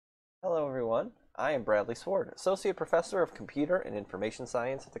Hello, everyone. I am Bradley Sward, Associate Professor of Computer and Information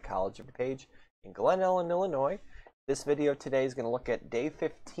Science at the College of DuPage in Glen Ellyn, Illinois. This video today is going to look at Day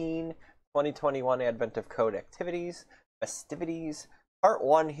 15, 2021 Advent of Code Activities, Festivities, Part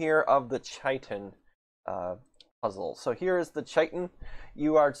 1 here of the Chiton puzzle. So here is the Chiton.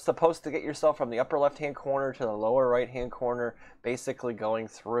 You are supposed to get yourself from the upper left-hand corner to the lower right-hand corner, basically going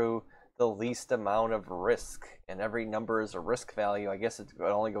through the least amount of risk, and every number is a risk value. I guess it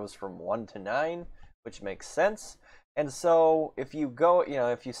only goes from 1 to 9, which makes sense. And so if you go,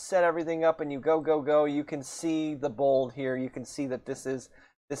 if you set everything up and you go, you can see the bold here. You can see that this is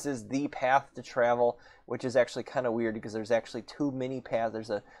the path to travel, which is actually kind of weird because there's actually two mini paths.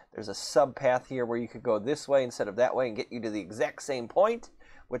 There's a sub path here where you could go this way instead of that way and get you to the exact same point,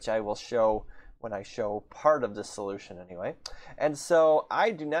 which I will show when I show part of the solution anyway. And so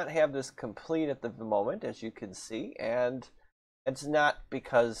I do not have this complete at the moment, as you can see, and it's not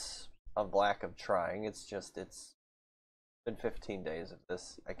because of lack of trying. It's been 15 days of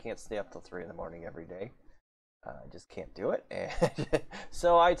this. I can't stay up till 3 in the morning every day. I just can't do it. And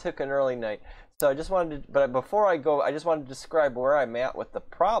so I took an early night. So I just wanted to, but before I go, I just wanted to describe where I'm at with the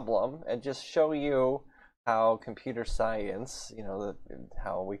problem and just show you how computer science,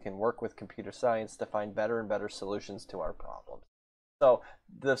 how we can work with computer science to find better and better solutions to our problems. So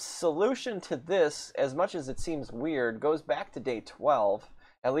the solution to this, as much as it seems weird, goes back to day 12,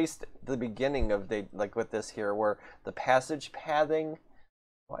 at least the beginning of day, like with this here, where the passage pathing,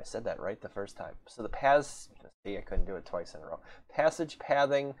 oh, I said that right the first time. So the paths, see, I couldn't do it twice in a row. Passage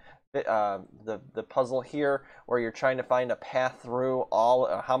pathing, the puzzle here where you're trying to find a path through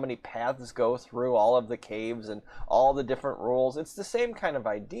how many paths go through all of the caves and all the different rules. It's the same kind of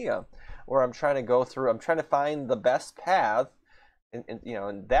idea where I'm trying to find the best path,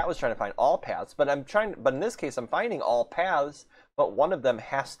 and that was trying to find all paths, but in this case I'm finding all paths, but one of them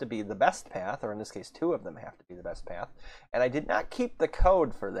has to be the best path, or in this case 2 of them have to be the best path. And I did not keep the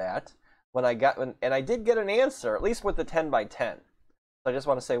code for that and I did get an answer, at least with the 10 by 10. So I just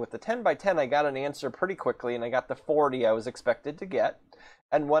want to say with the 10 by 10, I got an answer pretty quickly, and I got the 40 I was expected to get.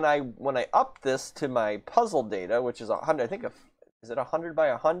 And when I upped this to my puzzle data, which is 100, I think is it 100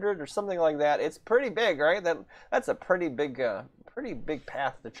 by 100 or something like that? It's pretty big, right? That's a pretty big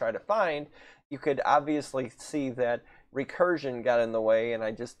path to try to find. You could obviously see that recursion got in the way, and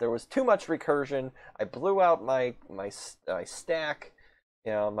there was too much recursion. I blew out my stack,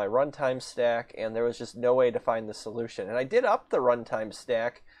 my runtime stack, and there was just no way to find the solution. And I did up the runtime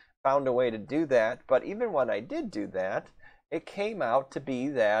stack, found a way to do that, but even when I did do that, it came out to be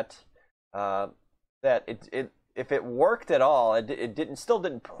that if it worked at all, it still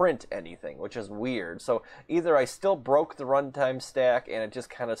didn't print anything, which is weird. So either I still broke the runtime stack and it just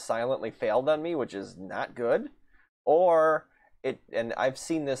kind of silently failed on me, which is not good, or and I was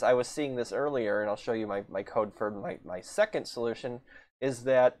seeing this earlier, and I'll show you my code for my second solution, is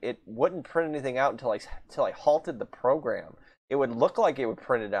that it wouldn't print anything out until I halted the program. It would look like it would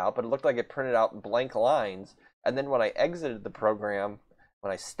print it out, but it looked like it printed out blank lines. And then when I exited the program,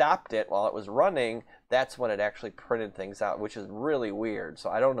 when I stopped it while it was running, that's when it actually printed things out, which is really weird. So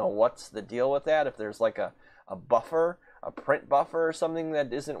I don't know what's the deal with that, if there's like a buffer, a print buffer or something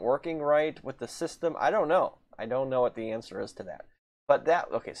that isn't working right with the system. I don't know. I don't know what the answer is to that. But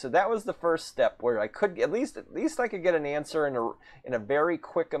so that was the first step where I could at least I could get an answer in a very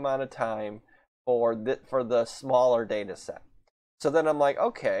quick amount of time for the smaller data set. So then I'm like,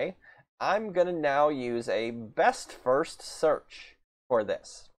 okay, I'm gonna now use a best first search for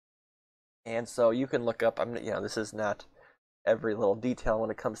this. And so you can look up, this is not every little detail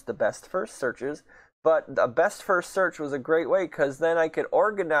when it comes to best first searches, but a best first search was a great way, because then I could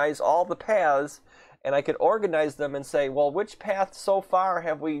organize all the paths, and I could organize them and say, well, which path so far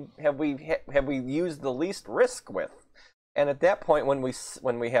have we used the least risk with? And at that point, when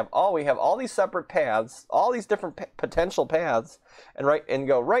we have all these separate paths, all these different potential paths, and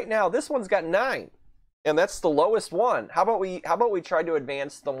go right now, this one's got 9, and that's the lowest one. How about we try to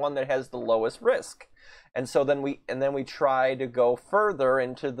advance the one that has the lowest risk? And so then we try to go further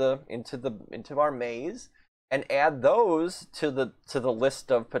into our maze and add those to the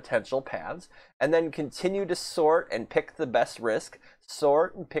list of potential paths, and then continue to sort and pick the best risk,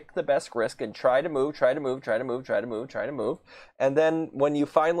 sort and pick the best risk, and try to move. And then when you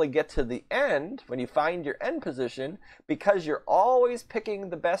finally get to the end, when you find your end position, because you're always picking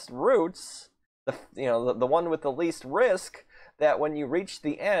the best routes, the one with the least risk, that when you reach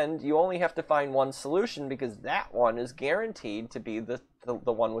the end, you only have to find one solution, because that one is guaranteed to be the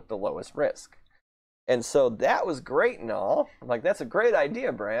one with the lowest risk. And so that was great and all. I'm like, that's a great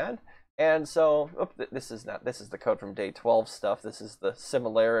idea, Brad. And so, this is the code from day 12 stuff. This is the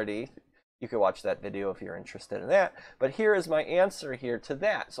similarity. You can watch that video if you're interested in that. But here is my answer here to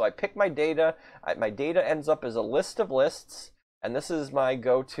that. So I pick my data. My data ends up as a list of lists. And this is my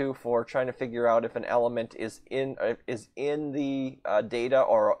go-to for trying to figure out if an element is in the data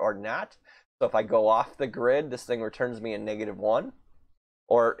or not. So if I go off the grid, this thing returns me a -1.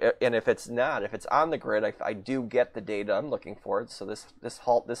 And if it's not, if it's on the grid, I do get the data I'm looking for. So this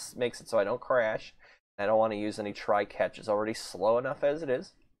makes it so I don't crash. I don't want to use any try-catch. It's already slow enough as it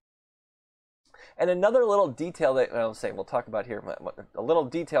is. And another little detail that we'll talk about here, a little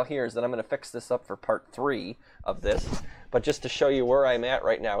detail here is that I'm going to fix this up for part 3 of this, but just to show you where I'm at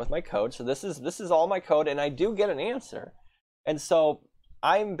right now with my code. So this is all my code, and I do get an answer. And so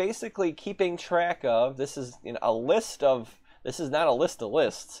I'm basically keeping track of, this is a list of, this is not a list of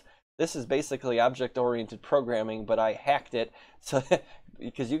lists. This is basically object-oriented programming, but I hacked it so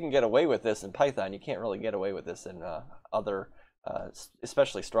because you can get away with this in Python. You can't really get away with this in other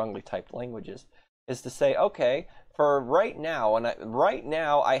especially strongly typed languages, is to say, okay, for right now,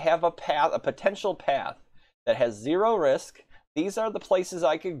 I have a potential path that has 0 risk. These are the places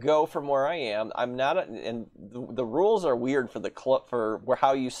I could go from where I am. And the rules are weird for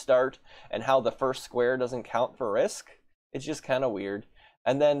how you start and how the first square doesn't count for risk. It's just kind of weird.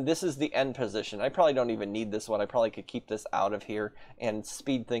 And then this is the end position. I probably don't even need this one. I probably could keep this out of here and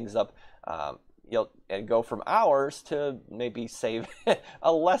speed things up. And go from hours to maybe save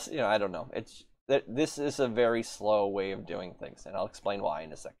a less, I don't know. This is a very slow way of doing things, and I'll explain why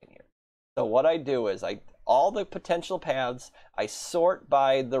in a second here. So what I do is all the potential paths, I sort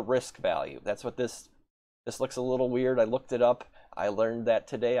by the risk value. That's what this looks a little weird. I looked it up. I learned that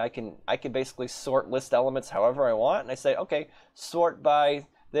today. I can basically sort list elements however I want, and I say, okay, sort by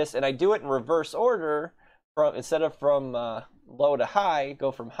this, and I do it in reverse order instead of from low to high, go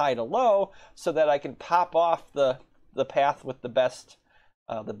from high to low, so that I can pop off the path with the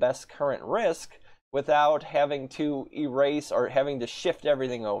best current risk without having to erase or having to shift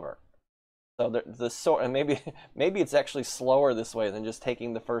everything over. So and maybe it's actually slower this way than just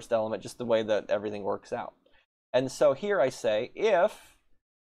taking the first element, just the way that everything works out. And so here I say if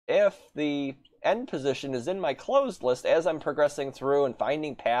the end position is in my closed list as I'm progressing through and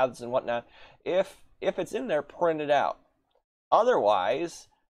finding paths and whatnot, if it's in there, print it out. Otherwise,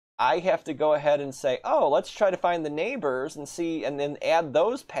 I have to go ahead and say, oh, let's try to find the neighbors and see, and then add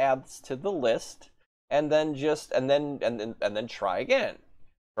those paths to the list, and then try again.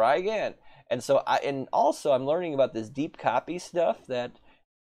 And so also I'm learning about this deep copy stuff that,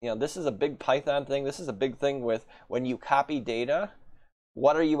 this is a big Python thing. This is a big thing with when you copy data,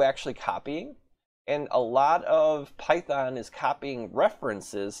 what are you actually copying? And a lot of Python is copying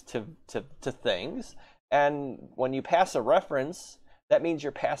references to things. And when you pass a reference, that means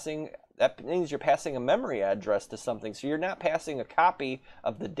you're passing a memory address to something. So you're not passing a copy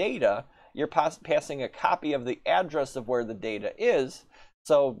of the data, you're passing a copy of the address of where the data is.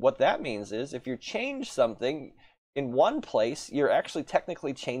 So what that means is if you change something in one place, you're actually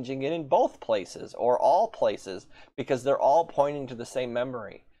technically changing it in both places or all places because they're all pointing to the same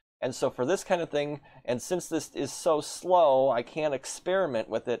memory. And so for this kind of thing, and since this is so slow, I can't experiment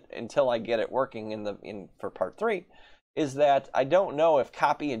with it until I get it working for part 3, is that I don't know if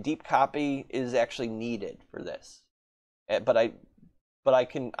copy and deep copy is actually needed for this. But I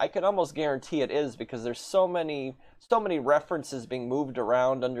can almost guarantee it is, because there's so many references being moved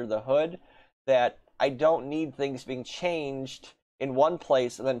around under the hood that I don't need things being changed in one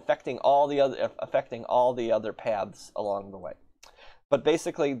place and then affecting all the other paths along the way. But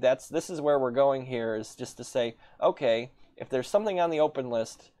basically, this is where we're going here, is just to say, okay, if there's something on the open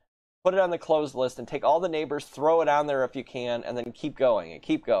list, put it on the closed list and take all the neighbors, throw it on there if you can, and then keep going and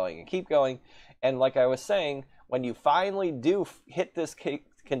keep going and keep going. And like I was saying, when you finally do hit this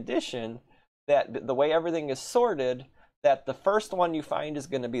condition, that the way everything is sorted, that the first one you find is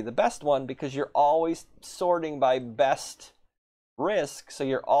going to be the best one, because you're always sorting by best risk, so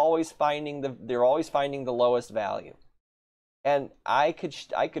you're always finding the lowest value. And I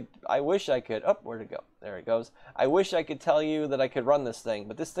wish I could, oh, where'd it go? There it goes. I wish I could tell you that I could run this thing,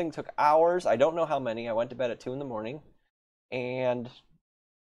 but this thing took hours. I don't know how many. I went to bed at 2 in the morning, and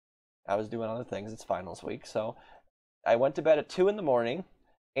I was doing other things. It's finals week, so I went to bed at 2 in the morning,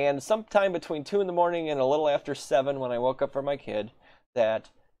 and sometime between 2 in the morning and a little after 7 when I woke up for my kid,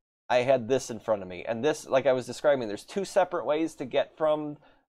 that I had this in front of me. And this, like I was describing, there's 2 separate ways to get from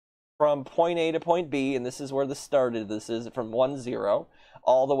point A to point B, and this is where the start of this is, from 1, 0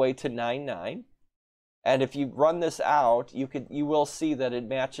 all the way to 9, 9. And if you run this out, you will see that it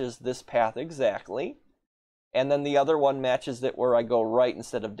matches this path exactly. And then the other one matches it where I go right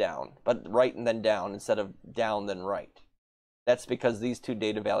instead of down, but right and then down instead of down then right. That's because these two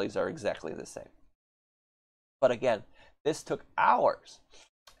data values are exactly the same. But again, this took hours.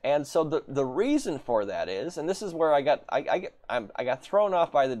 And so the reason for that is, and this is where I got thrown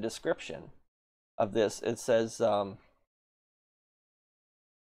off by the description of this. It says that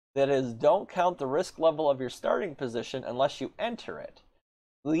is, don't count the risk level of your starting position unless you enter it.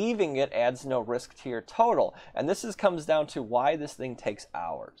 Leaving it adds no risk to your total. And this comes down to why this thing takes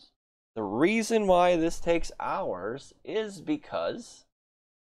hours. The reason why this takes hours is because,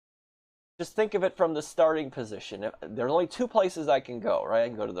 just think of it from the starting position. There's only two places I can go, right? I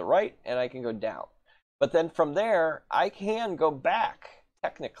can go to the right and I can go down. But then from there, I can go back,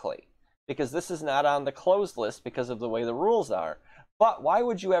 technically, because this is not on the closed list because of the way the rules are. But why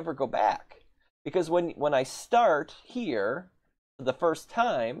would you ever go back? Because when I start here for the first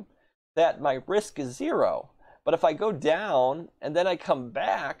time, that my risk is 0. But if I go down and then I come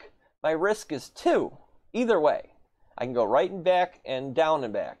back, my risk is 2. Either way. I can go right and back and down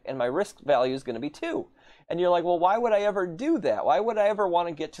and back, and my risk value is going to be 2. And you're like, well, why would I ever do that? Why would I ever want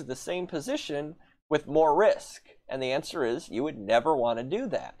to get to the same position with more risk? And the answer is you would never want to do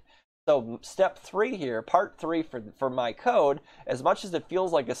that. So step 3 here, part 3 for my code, as much as it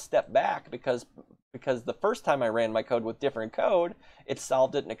feels like a step back because the first time I ran my code with different code, it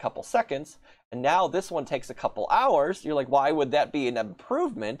solved it in a couple seconds, and now this one takes a couple hours. You're like, why would that be an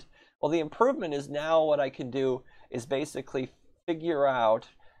improvement? Well, the improvement is now what I can do is basically figure out,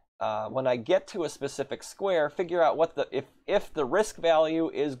 when I get to a specific square, figure out what if the risk value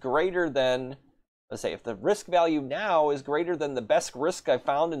is greater than, let's say, if the risk value now is greater than the best risk I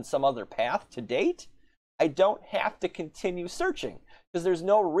found in some other path to date, I don't have to continue searching because there's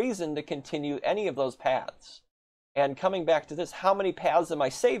no reason to continue any of those paths. And coming back to this, how many paths am I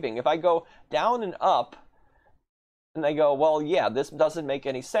saving? If I go down and up, and they go, well, yeah, this doesn't make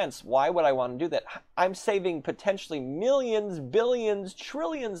any sense. Why would I want to do that? I'm saving potentially millions, billions,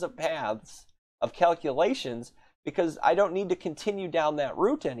 trillions of paths of calculations because I don't need to continue down that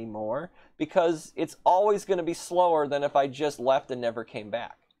route anymore because it's always going to be slower than if I just left and never came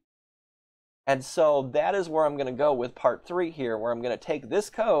back. And so that is where I'm going to go with part 3 here, where I'm going to take this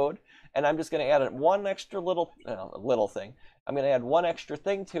code and I'm just going to add one extra little thing. I'm going to add one extra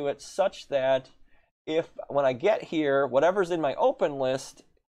thing to it such that if when I get here, whatever's in my open list,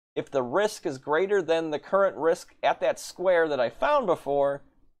 if the risk is greater than the current risk at that square that I found before,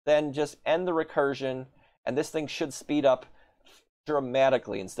 then just end the recursion, and this thing should speed up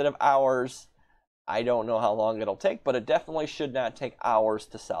dramatically. Instead of hours, I don't know how long it'll take, but it definitely should not take hours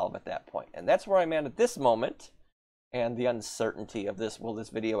to solve at that point. And that's where I'm at this moment, and the uncertainty of this, will this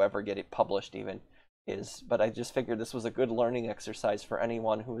video ever get it published even, is, but I just figured this was a good learning exercise for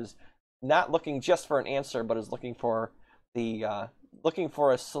anyone who is not looking just for an answer, but is looking for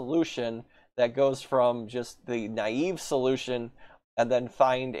a solution that goes from just the naive solution and then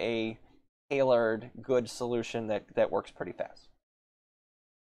find a tailored, good solution that works pretty fast.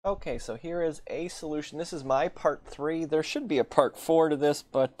 Okay, so here is a solution. This is my part 3. There should be a part 4 to this,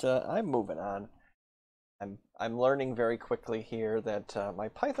 but I'm moving on. I'm learning very quickly here that my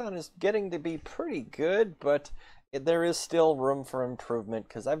Python is getting to be pretty good, but there is still room for improvement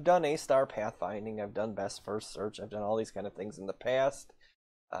because I've done A-star pathfinding, I've done best first search, I've done all these kind of things in the past.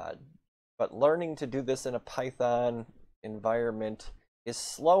 But learning to do this in a Python environment is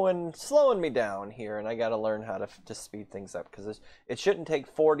slowing me down here, and I got to learn how to speed things up because it shouldn't take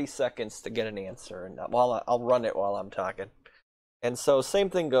 40 seconds to get an answer, and I'll run it while I'm talking. And so same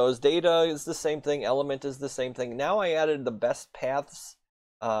thing goes. Data is the same thing. Element is the same thing. Now I added the best paths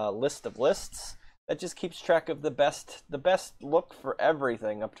list of lists. That just keeps track of the best look for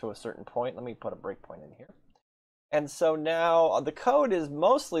everything up to a certain point. Let me put a breakpoint in here. And so now the code is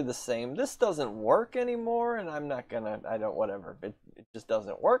mostly the same. This doesn't work anymore, and whatever. It just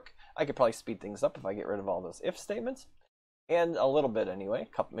doesn't work. I could probably speed things up if I get rid of all those if statements. And a little bit anyway.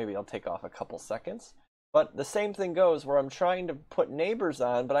 Maybe I'll take off a couple seconds. But the same thing goes where I'm trying to put neighbors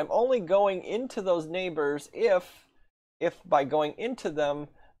on, but I'm only going into those neighbors if by going into them,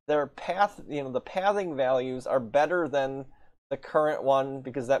 their path, the pathing values are better than the current one,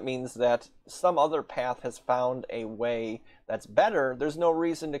 because that means that some other path has found a way that's better. There's no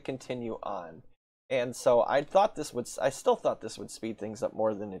reason to continue on. And so I still thought this would speed things up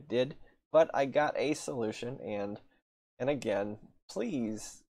more than it did, but I got a solution, and again,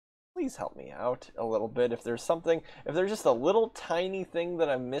 please help me out a little bit. If there's just a little tiny thing that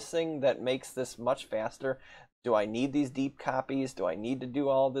I'm missing that makes this much faster. Do I need these deep copies? Do I need to do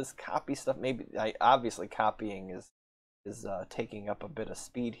all this copy stuff? Maybe obviously copying is is taking up a bit of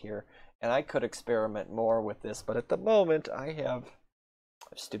speed here, and I could experiment more with this, but at the moment I have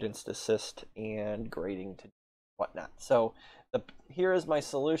students to assist and grading to whatnot. So here is my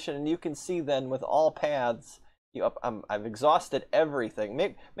solution, and you can see then with all paths, I've exhausted everything.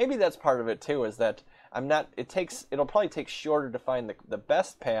 Maybe that's part of it too, is that it'll probably take shorter to find the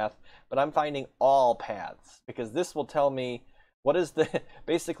best path, but I'm finding all paths, because this will tell me what is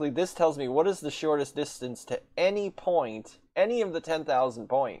basically this tells me what is the shortest distance to any point, any of the 10,000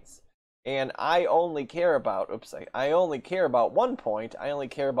 points. And I only care about, I only care about 1 point. I only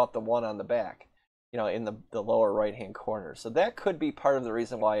care about the one on the back, in the lower right-hand corner. So that could be part of the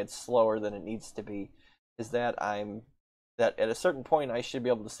reason why it's slower than it needs to be, is that that at a certain point I should be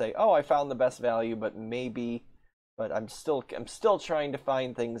able to say, oh, I found the best value, but I'm still trying to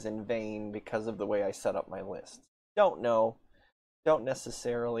find things in vain because of the way I set up my list. Don't know. Don't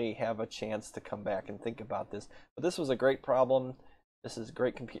necessarily have a chance to come back and think about this. But this was a great problem. This is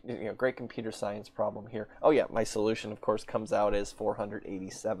great computer science problem here. Oh yeah, my solution of course comes out as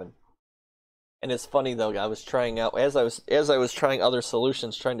 487. And it's funny though, I was trying out as I was trying other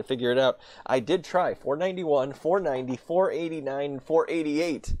solutions, trying to figure it out. I did try 491, 490, 489,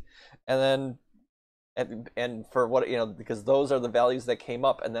 488, and then and for what because those are the values that came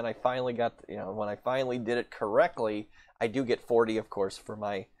up. And then I finally got when I finally did it correctly, I do get 40 of course for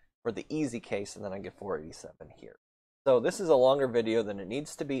the easy case, and then I get 487 here. So this is a longer video than it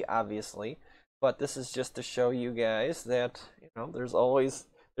needs to be, obviously, but this is just to show you guys that there's always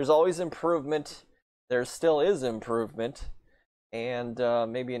improvement. There still is improvement, and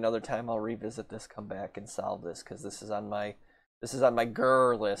maybe another time I'll revisit this, come back and solve this, because this is on my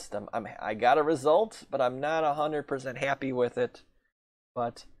grr list. I got a result, but I'm not 100% happy with it.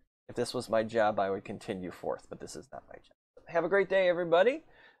 But if this was my job, I would continue forth. But this is not my job. Have a great day, everybody.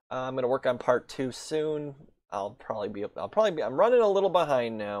 I'm gonna work on part 2 soon. I'm running a little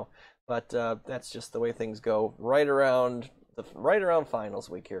behind now, but that's just the way things go. Right around finals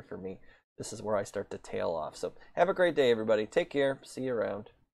week here for me. This is where I start to tail off. So have a great day, everybody. Take care. See you around.